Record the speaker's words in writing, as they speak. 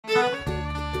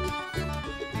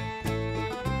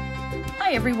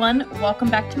Hi everyone, welcome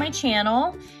back to my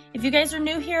channel. If you guys are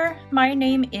new here, my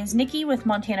name is Nikki with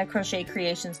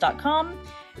MontanaCrochetCreations.com.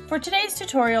 For today's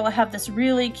tutorial, I have this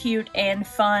really cute and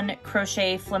fun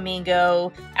crochet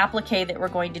flamingo applique that we're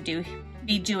going to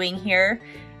be doing here.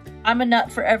 I'm a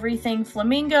nut for everything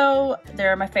flamingo.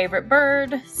 They're my favorite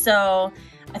bird, so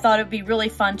I thought it would be really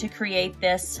fun to create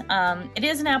this. It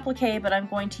is an applique, but I'm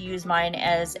going to use mine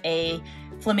as a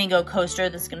flamingo coaster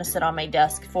that's going to sit on my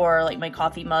desk for like my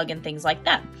coffee mug and things like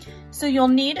that. So you'll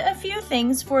need a few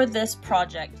things for this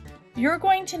project. You're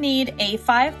going to need a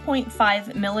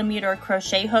 5.5 millimeter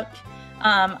crochet hook.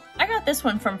 I got this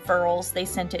one from Furls. They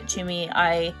sent it to me.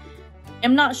 I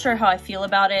am not sure how I feel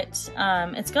about it.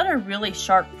 It's got a really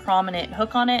sharp, prominent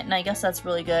hook on it, and I guess that's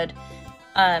really good.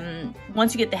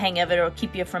 Once you get the hang of it, it'll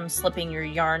keep you from slipping your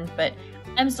yarn, but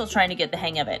I'm still trying to get the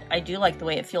hang of it. I do like the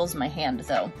way it feels in my hand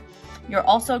though. You're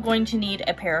also going to need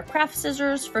a pair of craft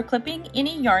scissors for clipping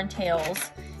any yarn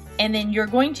tails, and then you're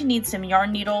going to need some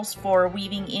yarn needles for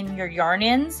weaving in your yarn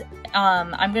ends.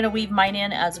 I'm going to weave mine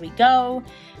in as we go,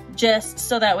 just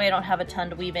so that way I don't have a ton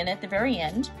to weave in at the very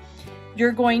end.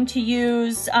 You're going to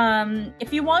use,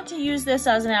 if you want to use this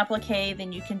as an applique,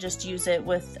 then you can just use it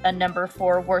with a number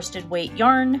 4 worsted weight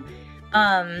yarn,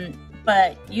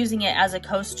 but using it as a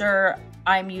coaster,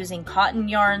 I'm using cotton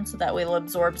yarn so that way it'll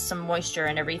absorb some moisture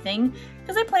and everything,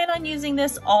 because I plan on using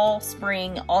this all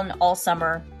spring, all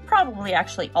summer, probably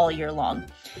actually all year long.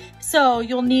 So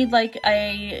you'll need like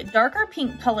a darker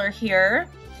pink color here,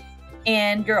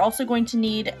 and you're also going to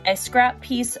need a scrap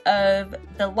piece of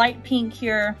the light pink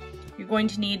here. You're going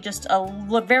to need just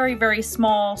a very, very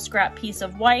small scrap piece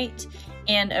of white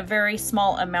and a very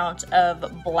small amount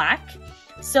of black.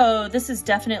 So this is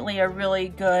definitely a really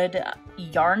good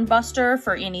yarn buster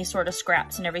for any sort of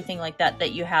scraps and everything like that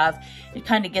that you have, to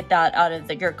kind of get that out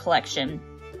of your collection.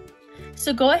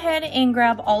 So go ahead and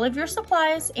grab all of your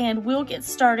supplies and we'll get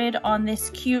started on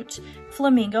this cute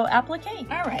flamingo applique.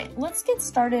 All right, let's get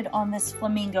started on this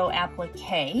flamingo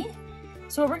applique.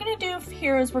 So what we're going to do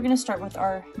here is we're going to start with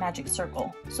our magic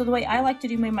circle. So the way I like to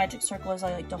do my magic circle is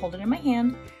I like to hold it in my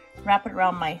hand, wrap it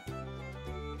around my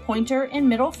pointer and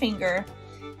middle finger,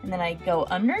 and then I go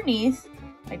underneath,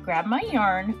 I grab my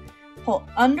yarn, pull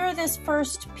under this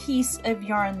first piece of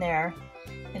yarn there,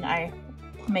 and I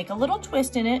make a little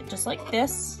twist in it, just like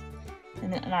this,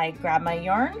 and then I grab my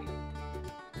yarn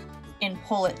and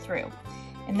pull it through.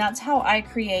 And that's how I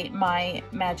create my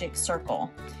magic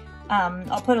circle.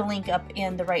 I'll put a link up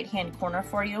in the right hand corner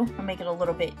for you. I'll make it a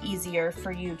little bit easier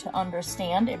for you to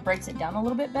understand. It breaks it down a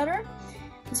little bit better.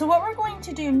 So what we're going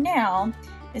to do now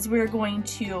is we're going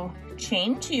to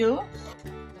chain 2.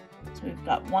 So we've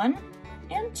got 1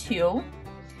 and 2.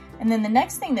 And then the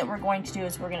next thing that we're going to do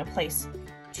is we're going to place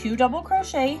 2 double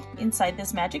crochet inside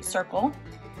this magic circle.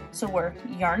 So we're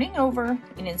yarning over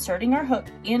and inserting our hook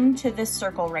into this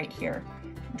circle right here,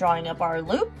 drawing up our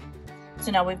loop. So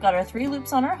now we've got our 3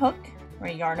 loops on our hook. We're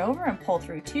going to yarn over and pull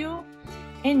through 2,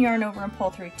 and yarn over and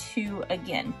pull through 2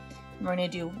 again. And we're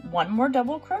going to do 1 more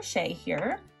double crochet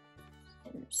here.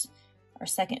 There's our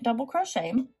second double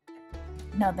crochet.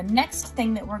 Now the next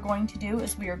thing that we're going to do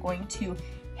is we are going to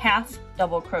half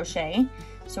double crochet.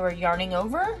 So we're yarning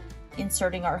over,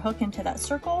 inserting our hook into that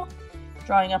circle,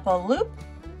 drawing up a loop,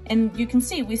 and you can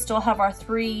see we still have our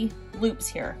 3 loops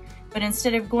here. But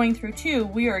instead of going through 2,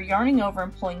 we are yarning over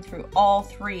and pulling through all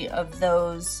 3 of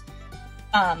those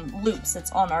loops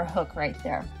that's on our hook right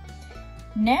there.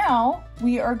 Now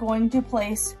we are going to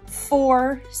place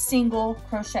 4 single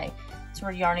crochet. So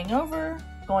we're yarning over,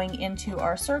 going into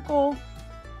our circle,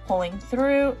 pulling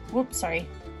through, whoops, sorry,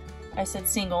 I said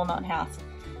single, not half.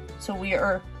 So we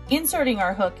are inserting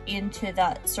our hook into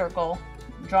that circle,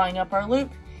 drawing up our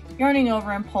loop, yarning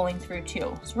over and pulling through 2.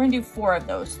 So we're gonna do 4 of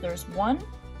those. There's 1,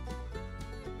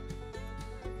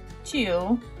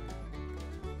 2,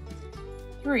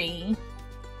 3,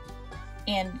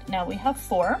 and now we have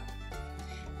 4.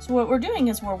 So what we're doing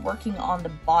is we're working on the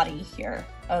body here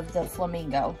of the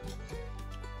flamingo.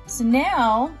 So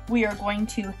now we are going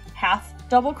to half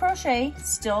double crochet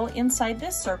still inside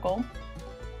this circle.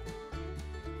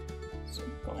 So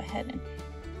go ahead and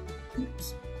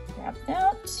oops, grab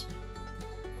that.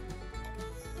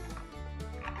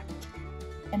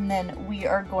 And then we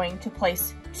are going to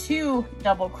place 2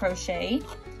 double crochet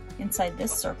inside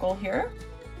this circle here.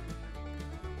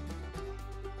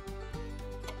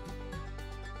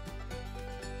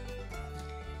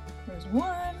 There's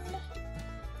 1.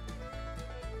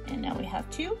 And now we have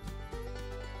 2.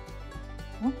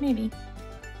 Well, maybe.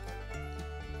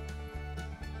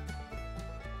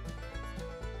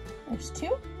 There's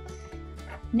 2.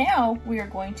 Now we are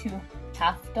going to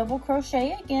half double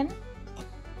crochet again,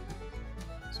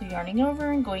 So yarning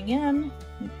over and going in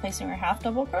and placing our half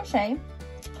double crochet.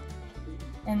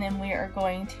 And then we are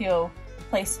going to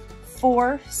place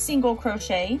 4 single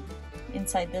crochet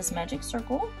inside this magic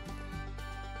circle.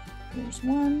 There's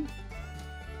 1,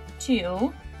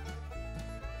 2,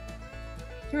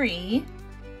 3,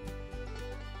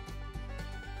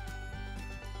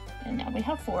 and now we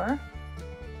have 4.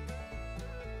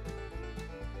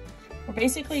 We're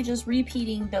basically just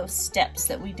repeating those steps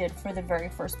that we did for the very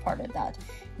first part of that.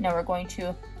 Now we're going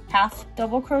to half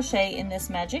double crochet in this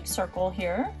magic circle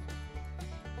here.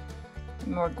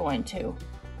 And we're going to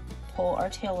pull our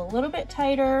tail a little bit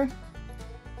tighter.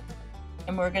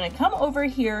 And we're going to come over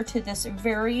here to this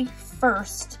very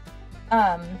first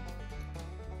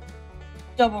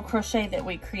double crochet that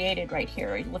we created right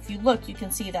here. If you look, you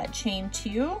can see that chain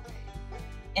 2,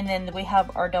 and then we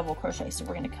have our double crochet. So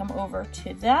we're going to come over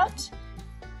to that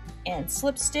and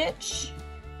slip stitch,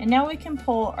 and now we can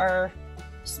pull our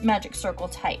magic circle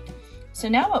tight. So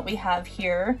now what we have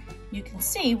here, you can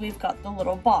see we've got the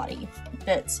little body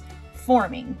that's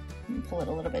forming. Pull it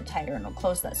a little bit tighter and it'll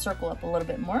close that circle up a little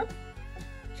bit more.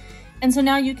 And so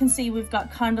now you can see we've got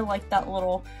kind of like that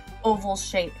little oval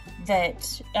shape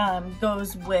that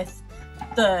goes with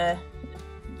the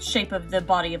shape of the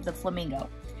body of the flamingo.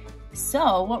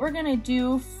 So what we're gonna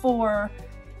do for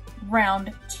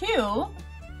round 2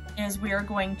 is we are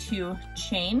going to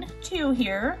chain 2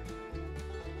 here.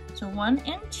 So 1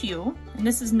 and 2, and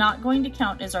this is not going to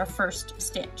count as our first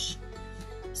stitch.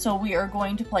 So we are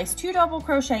going to place 2 double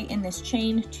crochet in this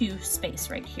chain 2 space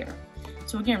right here.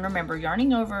 So again, remember,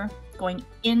 yarning over, going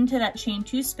into that chain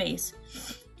 2 space,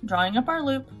 drawing up our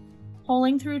loop,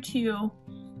 pulling through 2,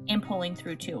 and pulling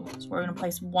through 2. So we're going to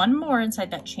place 1 more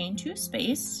inside that chain 2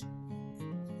 space.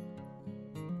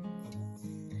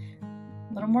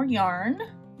 A little more yarn.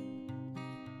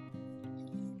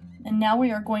 And now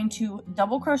we are going to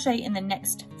double crochet in the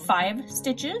next 5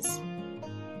 stitches.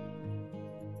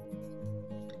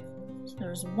 So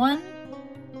there's 1,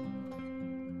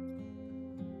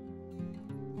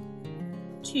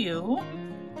 2,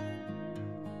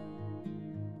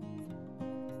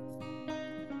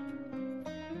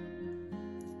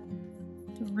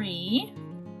 3,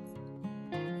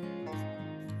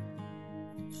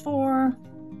 4,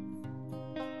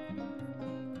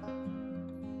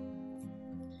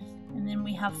 and then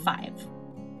we have 5.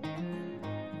 There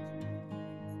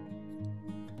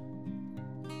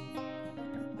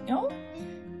we go.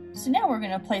 So now we're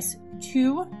going to place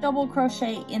 2 double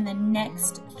crochet in the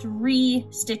next 3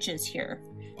 stitches here.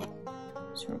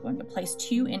 So we're going to place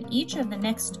 2 in each of the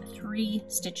next 3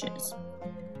 stitches.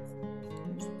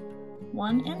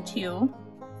 1 and 2.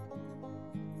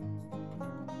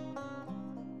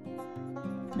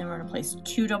 And then we're going to place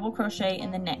 2 double crochet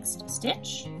in the next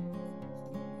stitch.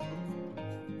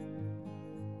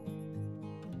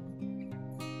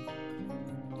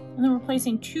 And then we're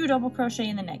placing 2 double crochet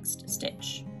in the next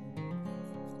stitch.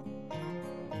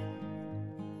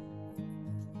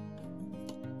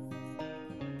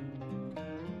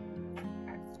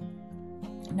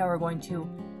 Now we're going to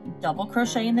double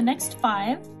crochet in the next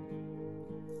 5.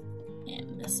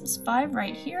 And this is 5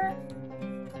 right here.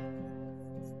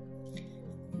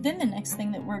 Then the next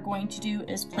thing that we're going to do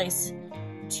is place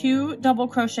 2 double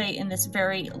crochet in this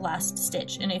very last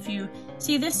stitch. And if you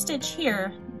see this stitch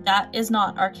here, that is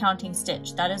not our counting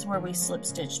stitch. That is where we slip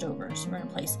stitched over. So we're going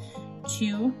to place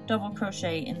 2 double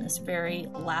crochet in this very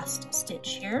last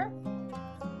stitch here.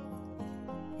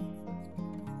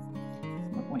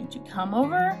 We're going to come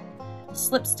over,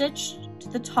 slip stitch to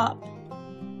the top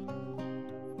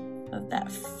of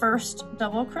that first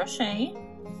double crochet.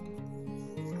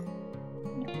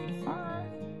 There we are.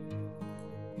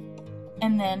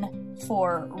 And then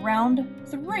for round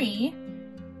 3,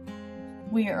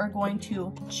 we are going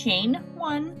to chain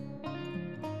 1,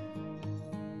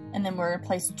 and then we're going to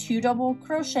place 2 double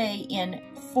crochet in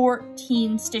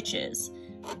 14 stitches.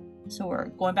 So we're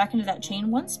going back into that chain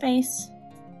 1 space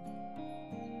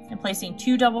and placing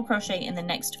 2 double crochet in the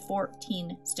next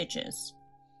 14 stitches.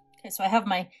 Okay, so I have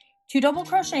my 2 double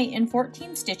crochet in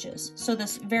 14 stitches. So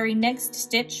this very next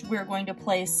stitch, we're going to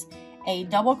place a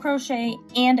double crochet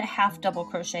and a half double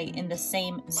crochet in the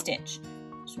same stitch.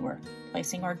 So we're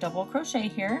placing our double crochet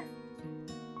here.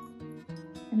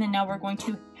 And then now we're going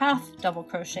to half double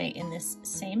crochet in this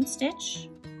same stitch.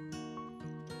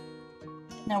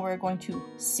 Now we're going to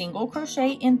single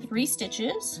crochet in 3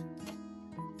 stitches.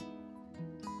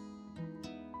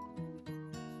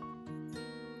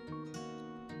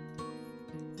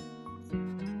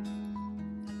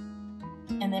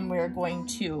 And then we're going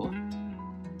to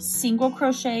single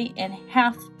crochet and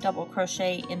half double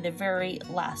crochet in the very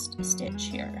last stitch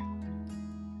here.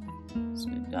 So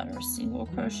we've got our single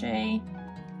crochet,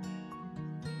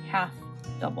 half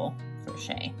double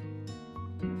crochet.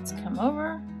 Let's come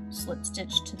over, slip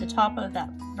stitch to the top of that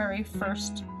very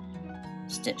first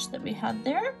stitch that we had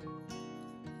there.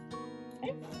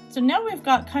 Okay. So now we've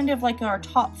got kind of like our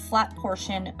top flat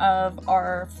portion of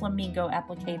our Flamingo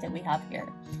applique that we have here.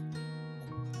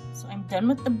 So I'm done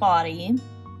with the body,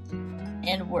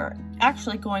 and we're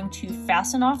actually going to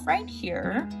fasten off right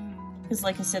here, because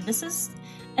like I said, this is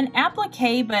an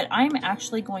applique, but I'm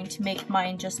actually going to make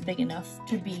mine just big enough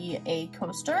to be a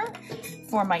coaster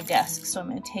for my desk. So I'm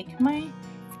going to take my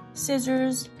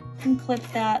scissors and clip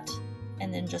that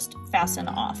and then just fasten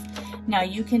off. Now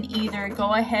you can either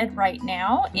go ahead right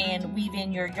now and weave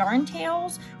in your yarn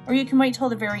tails, or you can wait till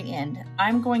the very end.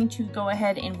 I'm going to go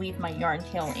ahead and weave my yarn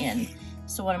tail in.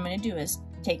 So what I'm going to do is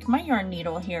take my yarn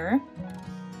needle here,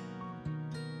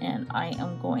 and I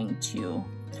am going to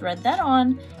thread that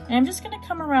on, and I'm just going to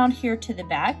come around here to the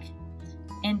back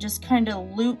and just kind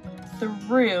of loop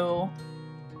through.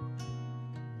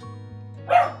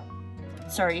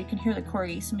 Sorry, you can hear the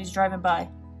corgi, somebody's driving by.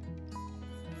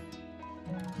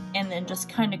 And then just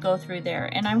kind of go through there,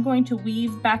 and I'm going to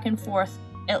weave back and forth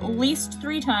at least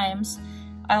 3 times.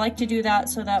 I like to do that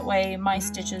so that way my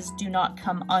stitches do not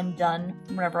come undone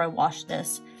whenever I wash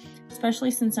this,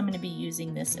 especially since I'm going to be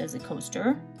using this as a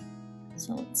coaster.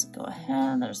 So let's go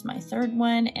ahead, there's my 3rd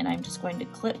one, and I'm just going to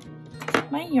clip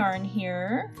my yarn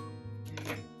here.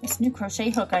 This new crochet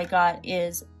hook I got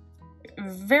is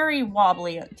very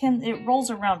wobbly, it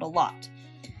rolls around a lot.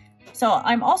 So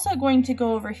I'm also going to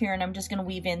go over here and I'm just going to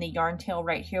weave in the yarn tail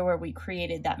right here where we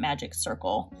created that magic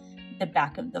circle, the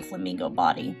back of the flamingo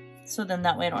body. So then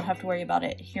that way I don't have to worry about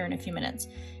it here in a few minutes,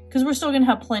 because we're still going to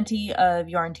have plenty of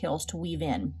yarn tails to weave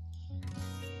in.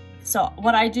 So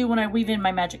what I do when I weave in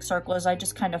my magic circle is I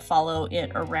just kind of follow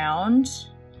it around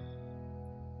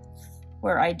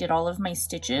where I did all of my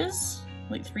stitches,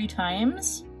 like 3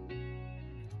 times.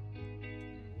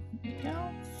 There we go.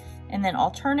 And then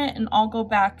I'll turn it and I'll go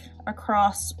back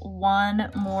across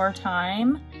 1 more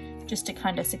time just to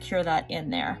kind of secure that in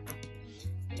there.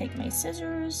 Take my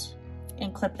scissors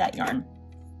and clip that yarn.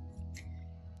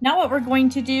 Now what we're going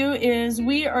to do is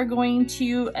we are going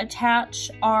to attach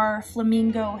our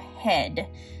flamingo head.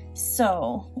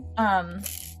 So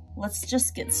let's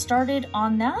just get started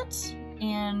on that.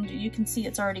 And you can see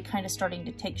it's already kind of starting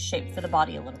to take shape for the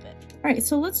body a little bit. All right,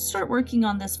 so let's start working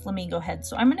on this flamingo head.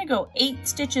 So I'm gonna go 8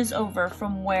 stitches over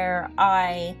from where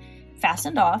I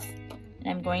fastened off, and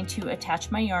I'm going to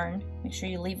attach my yarn. Make sure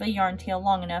you leave a yarn tail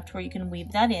long enough to where you can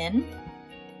weave that in.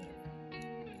 There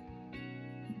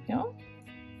we go.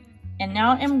 And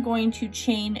now I'm going to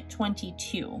chain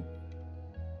 22. All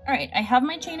right, I have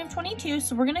my chain of 22,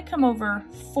 so we're gonna come over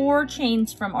 4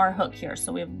 chains from our hook here.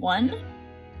 So we have 1,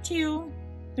 2,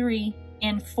 3,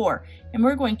 and 4. And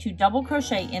we're going to double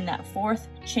crochet in that 4th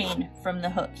chain from the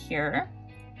hook here.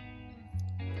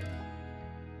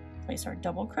 Place our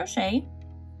double crochet.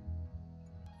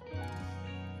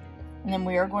 And then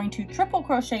we are going to triple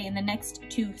crochet in the next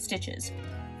 2 stitches.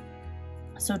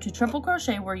 So to triple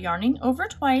crochet, we're yarning over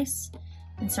twice,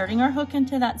 inserting our hook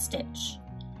into that stitch,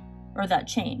 or that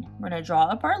chain. We're going to draw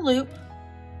up our loop,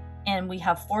 and we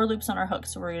have 4 loops on our hook.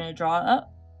 So we're going to draw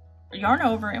up, yarn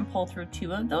over, and pull through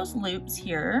 2 of those loops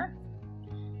here.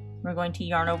 We're going to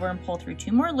yarn over and pull through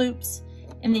 2 more loops,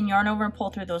 and then yarn over and pull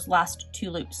through those last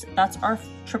 2 loops. That's our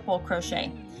triple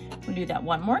crochet. We'll do that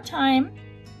 1 more time.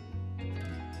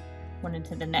 1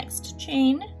 into the next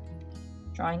chain,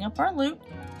 drawing up our loop.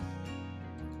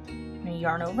 I'm going to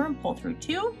yarn over and pull through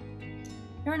 2,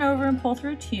 yarn over and pull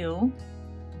through 2,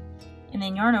 and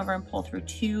then yarn over and pull through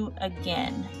 2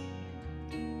 again.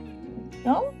 There we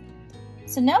go.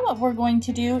 So now what we're going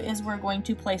to do is we're going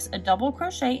to place a double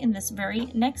crochet in this very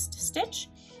next stitch.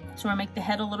 So we'll make the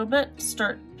head a little bit,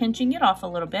 start pinching it off a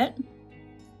little bit.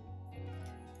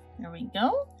 There we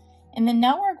go. And then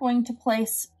now we're going to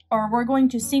place, or we're going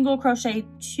to single crochet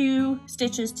 2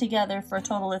 stitches together for a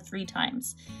total of 3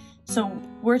 times. So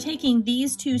we're taking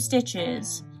these 2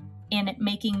 stitches and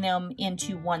making them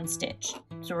into 1 stitch.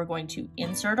 So we're going to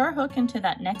insert our hook into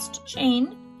that next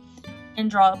chain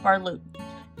and draw up our loop.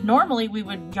 Normally we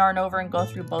would yarn over and go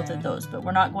through both of those, but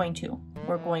we're not going to.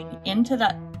 We're going into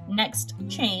that next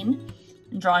chain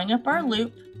and drawing up our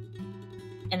loop,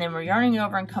 and then we're yarning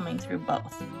over and coming through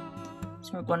both.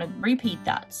 So we're going to repeat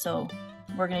that. So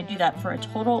we're going to do that for a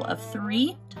total of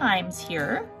 3 times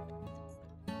here.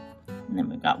 And then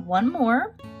we've got 1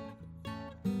 more.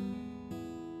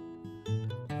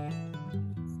 There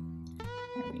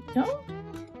we go.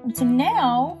 And so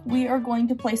now we are going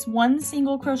to place 1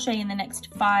 single crochet in the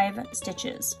next 5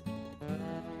 stitches.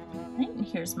 Right, and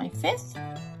here's my 5th.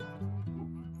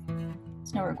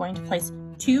 So now we're going to place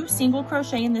 2 single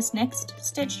crochet in this next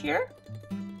stitch here.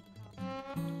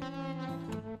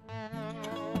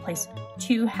 We'll place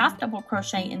 2 half double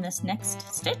crochet in this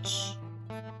next stitch.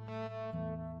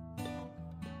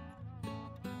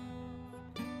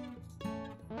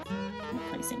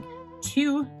 Placing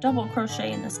 2 double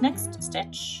crochet in this next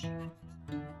stitch.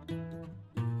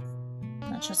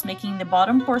 That's just making the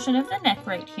bottom portion of the neck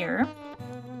right here.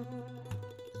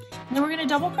 And then we're going to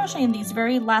double crochet in these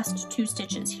very last 2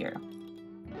 stitches here.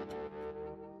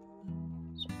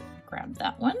 So grab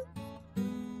that one.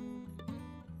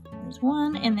 There's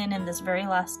one, and then in this very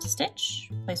last stitch,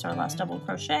 place our last double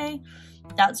crochet.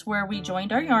 That's where we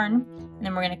joined our yarn. And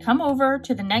then we're going to come over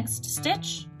to the next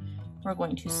stitch. We're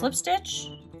going to slip stitch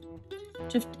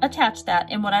to attach that.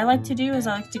 And what I like to do is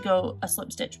I like to go a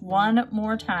slip stitch one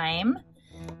more time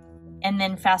and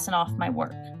then fasten off my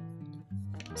work.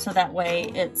 So that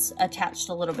way it's attached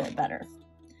a little bit better.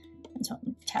 And so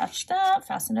attach that,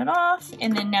 fasten it off,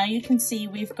 and then now you can see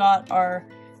we've got our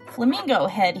flamingo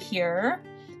head here.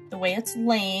 The way it's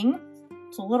laying,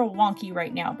 it's a little wonky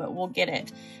right now, but we'll get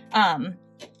it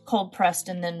cold pressed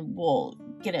and then we'll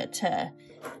get it to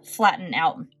flatten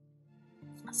out.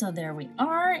 So there we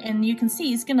are, and you can see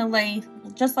he's gonna lay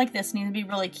just like this, and he's gonna be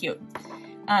really cute.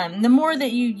 The more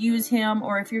that you use him,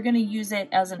 or if you're gonna use it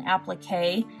as an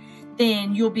applique,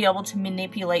 then you'll be able to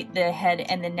manipulate the head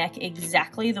and the neck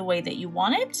exactly the way that you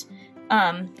want it.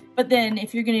 But then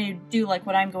if you're gonna do like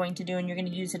what I'm going to do and you're gonna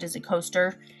use it as a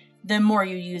coaster, the more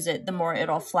you use it, the more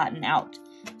it'll flatten out.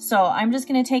 So I'm just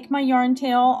gonna take my yarn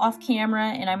tail off camera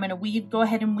and I'm gonna go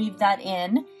ahead and weave that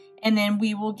in, and then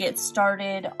we will get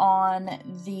started on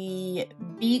the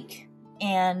beak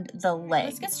and the leg.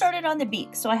 Let's get started on the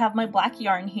beak. So I have my black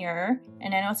yarn here,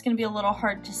 and I know it's gonna be a little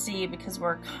hard to see because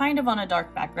we're kind of on a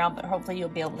dark background, but hopefully you'll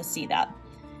be able to see that.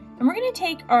 And we're gonna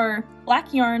take our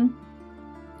black yarn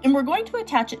and we're going to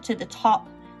attach it to the top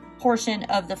portion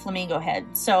of the flamingo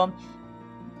head. So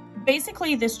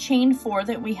basically this chain 4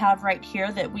 that we have right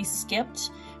here that we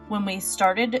skipped when we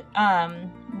started,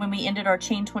 when we ended our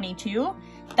chain 22,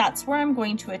 that's where I'm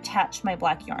going to attach my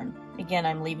black yarn. Again,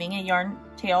 I'm leaving a yarn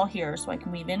tail here so I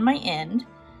can weave in my end,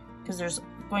 because there's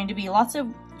going to be lots of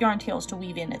yarn tails to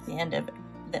weave in at the end of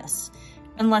this,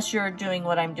 unless you're doing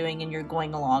what I'm doing and you're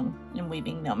going along and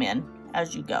weaving them in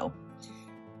as you go.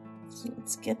 So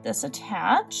let's get this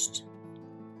attached.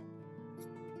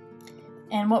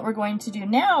 And what we're going to do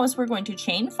now is we're going to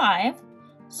chain 5.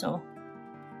 So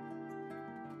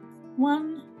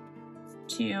 1,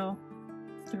 2,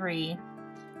 3,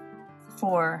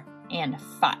 4, and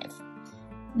 5.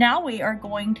 Now we are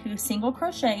going to single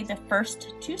crochet the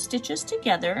first 2 stitches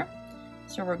together.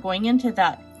 So we're going into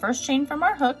that first chain from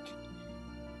our hook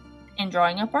and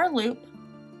drawing up our loop.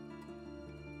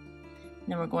 And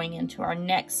then we're going into our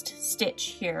next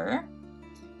stitch here,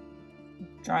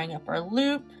 drawing up our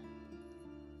loop,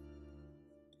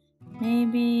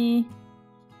 maybe,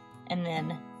 and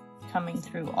then coming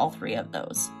through all 3 of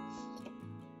those.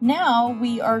 Now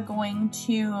we are going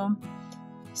to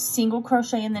single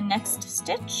crochet in the next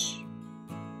stitch.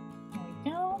 There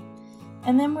we go.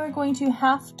 And then we're going to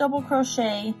half double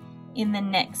crochet in the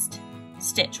next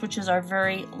stitch, which is our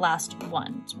very last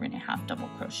one. So we're going to half double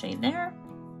crochet there.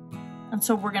 And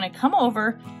so we're going to come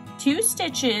over 2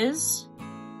 stitches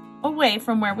away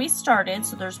from where we started.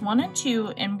 So there's 1 and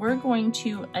 2, and we're going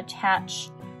to attach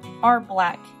our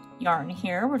black yarn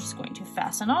here. We're just going to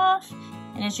fasten off.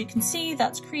 And as you can see,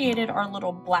 that's created our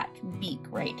little black beak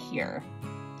right here.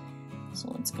 So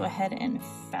let's go ahead and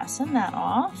fasten that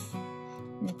off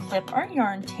and clip our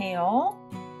yarn tail.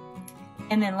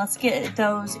 And then let's get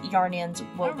those yarn ends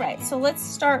woven. All right, so let's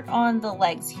start on the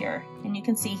legs here. And you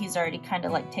can see he's already kind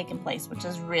of like taken place, which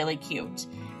is really cute.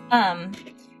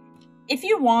 If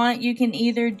you want, you can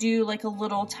either do like a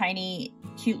little tiny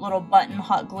cute little button,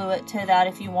 hot glue it to that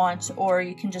if you want, or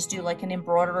you can just do like an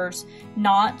embroiderer's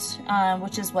knot,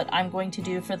 which is what I'm going to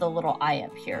do for the little eye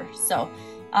up here. So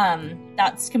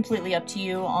that's completely up to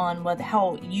you on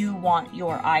how you want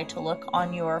your eye to look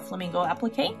on your flamingo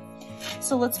applique.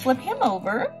 So let's flip him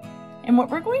over, and what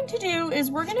we're going to do is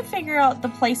we're going to figure out the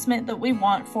placement that we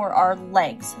want for our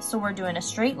legs. So we're doing a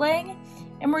straight leg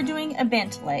and we're doing a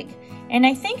bent leg, and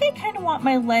I think I kind of want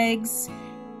my legs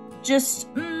just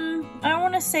I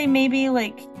want to say maybe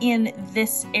like in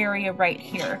this area right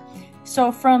here.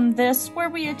 So from this where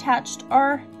we attached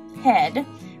our head,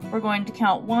 we're going to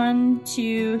count 1,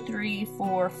 2, 3,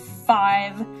 4,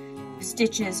 5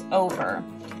 stitches over.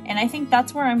 And I think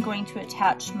that's where I'm going to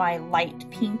attach my light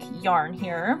pink yarn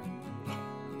here.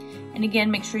 And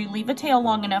again, make sure you leave a tail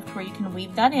long enough to where you can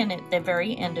weave that in at the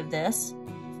very end of this.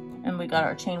 And we got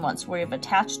our chain 1, so we've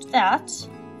attached that.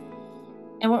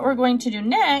 And what we're going to do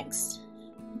next,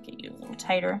 get you a little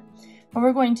tighter. What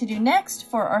we're going to do next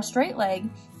for our straight leg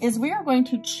is we are going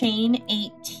to chain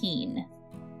 18.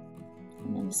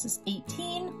 And then this is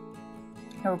 18.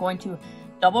 And we're going to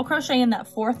double crochet in that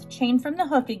 4th chain from the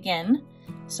hook again.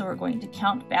 So we're going to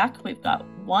count back. We've got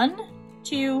 1,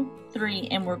 2, 3,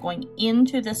 and we're going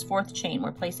into this 4th chain.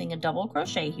 We're placing a double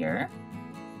crochet here.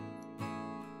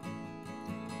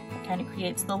 Kind of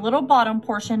creates the little bottom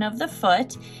portion of the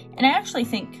foot. And I actually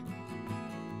think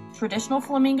traditional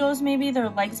flamingos, maybe their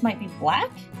legs might be black,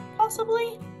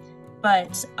 possibly,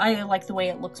 but I like the way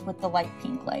it looks with the light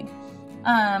pink leg.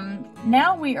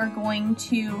 Now we are going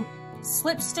to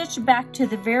slip stitch back to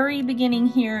the very beginning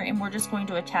here, and we're just going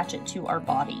to attach it to our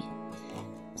body.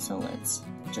 So let's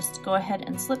just go ahead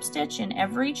and slip stitch in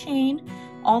every chain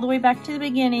all the way back to the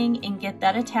beginning and get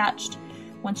that attached.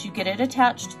 Once you get it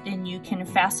attached, then you can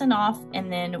fasten off,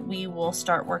 and then we will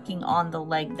start working on the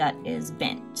leg that is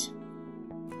bent.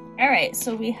 All right,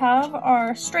 so we have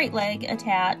our straight leg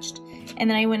attached, and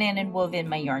then I went in and wove in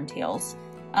my yarn tails,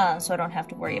 so I don't have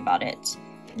to worry about it.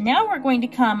 Now we're going to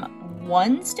come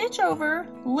 1 stitch over,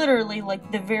 literally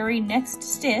like the very next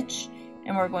stitch,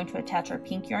 and we're going to attach our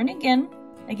pink yarn again.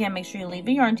 Again, make sure you leave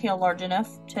a yarn tail large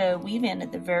enough to weave in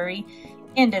at the very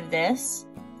end of this.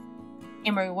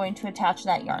 And we're going to attach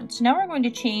that yarn. So now we're going to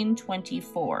chain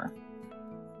 24.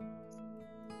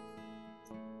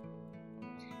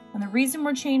 And the reason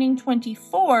we're chaining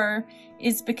 24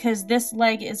 is because this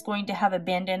leg is going to have a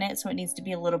bend in it, so it needs to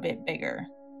be a little bit bigger.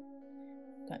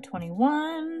 Got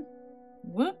 21,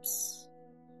 whoops.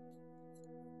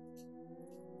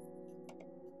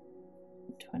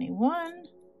 21,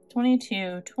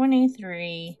 22,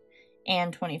 23,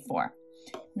 and 24.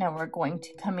 Now we're going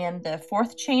to come in the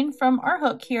 4th chain from our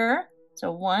hook here.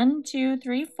 So 1, 2,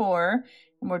 3, 4,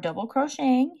 and we're double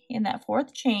crocheting in that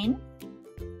 4th chain.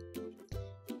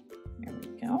 There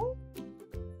we go.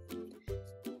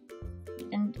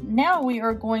 And now we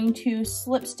are going to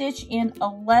slip stitch in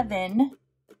 11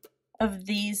 of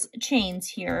these chains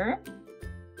here.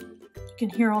 You can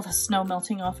hear all the snow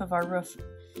melting off of our roof.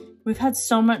 We've had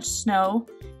so much snow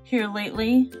here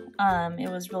lately. It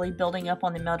was really building up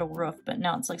on the metal roof, but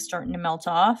now it's like starting to melt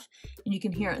off, and you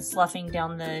can hear it sloughing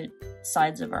down the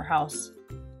sides of our house.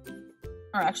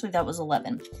 Or actually that was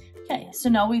 11. Okay, so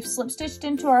now we've slip stitched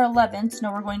into our 11th.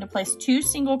 Now we're going to place 2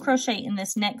 single crochet in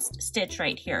this next stitch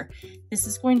right here. This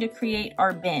is going to create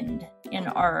our bend in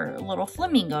our little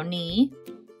flamingo knee.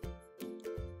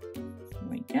 There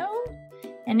we go.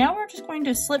 And now we're just going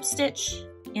to slip stitch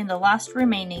in the last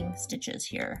remaining stitches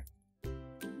here.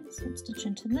 Slip stitch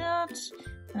into that,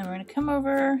 and then we're going to come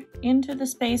over into the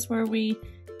space where we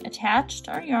attached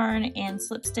our yarn and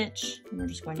slip stitch. And we're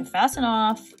just going to fasten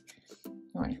off.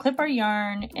 We're going to clip our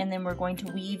yarn, and then we're going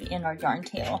to weave in our yarn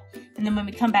tail. And then when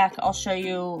we come back, I'll show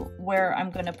you where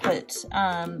I'm going to put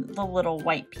the little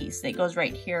white piece that goes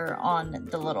right here on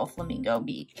the little flamingo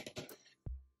beak.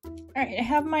 All right, I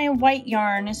have my white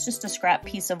yarn. It's just a scrap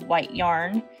piece of white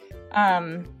yarn.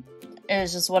 It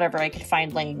was just whatever I could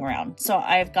find laying around. So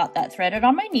I've got that threaded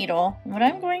on my needle. And what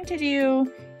I'm going to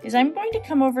do is I'm going to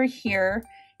come over here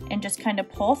and just kind of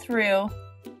pull through.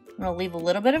 I'm going to leave a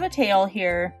little bit of a tail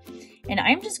here. And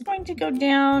I'm just going to go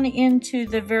down into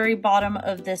the very bottom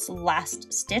of this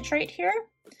last stitch right here.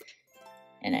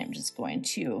 And I'm just going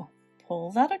to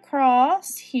pull that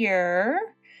across here.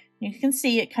 You can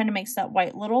see it kind of makes that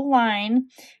white little line.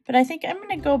 But I think I'm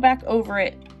going to go back over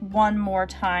it one more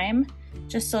time,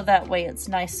 just so that way it's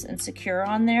nice and secure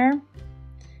on there.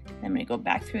 I'm going to go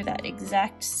back through that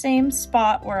exact same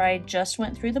spot where I just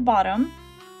went through the bottom.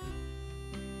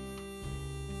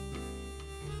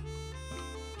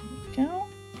 There we go.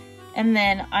 And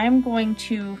then I'm going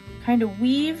to kind of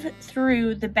weave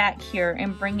through the back here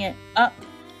and bring it up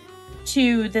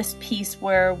to this piece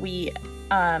where we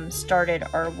started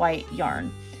our white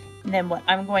yarn. And then what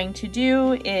I'm going to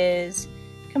do is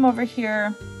come over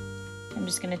here. I'm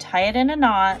just going to tie it in a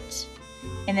knot,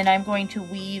 and then I'm going to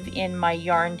weave in my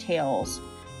yarn tails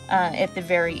at the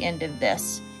very end of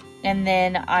this. And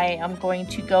then I am going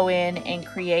to go in and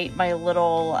create my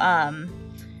little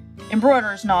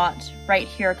embroider's knot right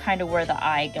here, kind of where the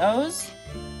eye goes.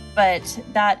 But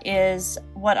that is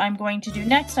what I'm going to do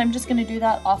next. I'm just going to do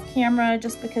that off camera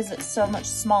just because it's so much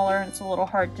smaller and it's a little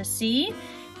hard to see.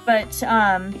 But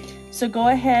so go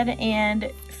ahead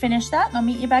and finish that, and I'll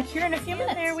meet you back here in a few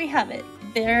minutes. There we have it.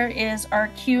 There is our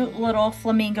cute little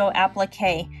flamingo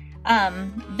applique.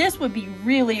 This would be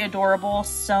really adorable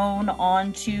sewn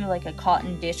onto like a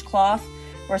cotton dishcloth,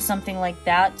 or something like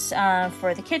that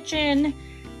for the kitchen.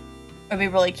 It would be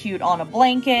really cute on a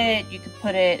blanket. You could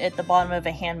put it at the bottom of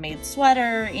a handmade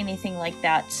sweater, anything like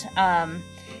that.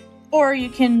 Or you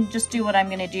can just do what I'm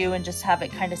going to do and just have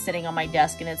it kind of sitting on my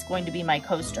desk, and it's going to be my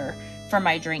coaster for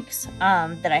my drinks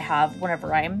that I have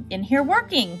whenever I'm in here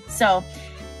working. So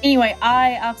anyway,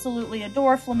 I absolutely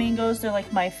adore flamingos. They're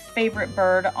like my favorite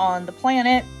bird on the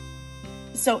planet.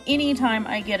 So anytime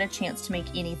I get a chance to make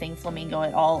anything flamingo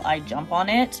at all, I jump on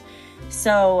it.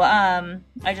 So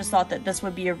I just thought that this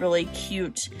would be a really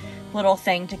cute little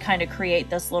thing to kind of create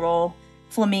this little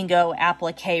flamingo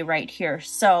applique right here.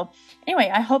 So anyway,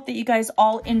 I hope that you guys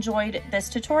all enjoyed this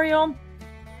tutorial.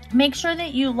 Make sure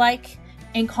that you like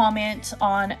and comment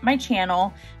on my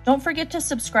channel. Don't forget to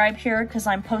subscribe here because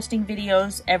I'm posting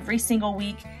videos every single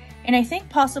week. And I think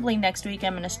possibly next week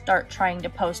I'm going to start trying to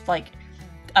post like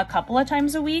a couple of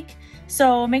times a week.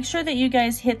 So make sure that you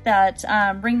guys hit that,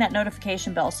 ring that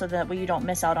notification bell so that way you don't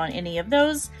miss out on any of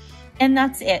those. And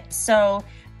that's it. So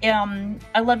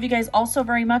I love you guys all so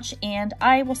very much, and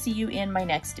I will see you in my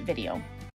next video.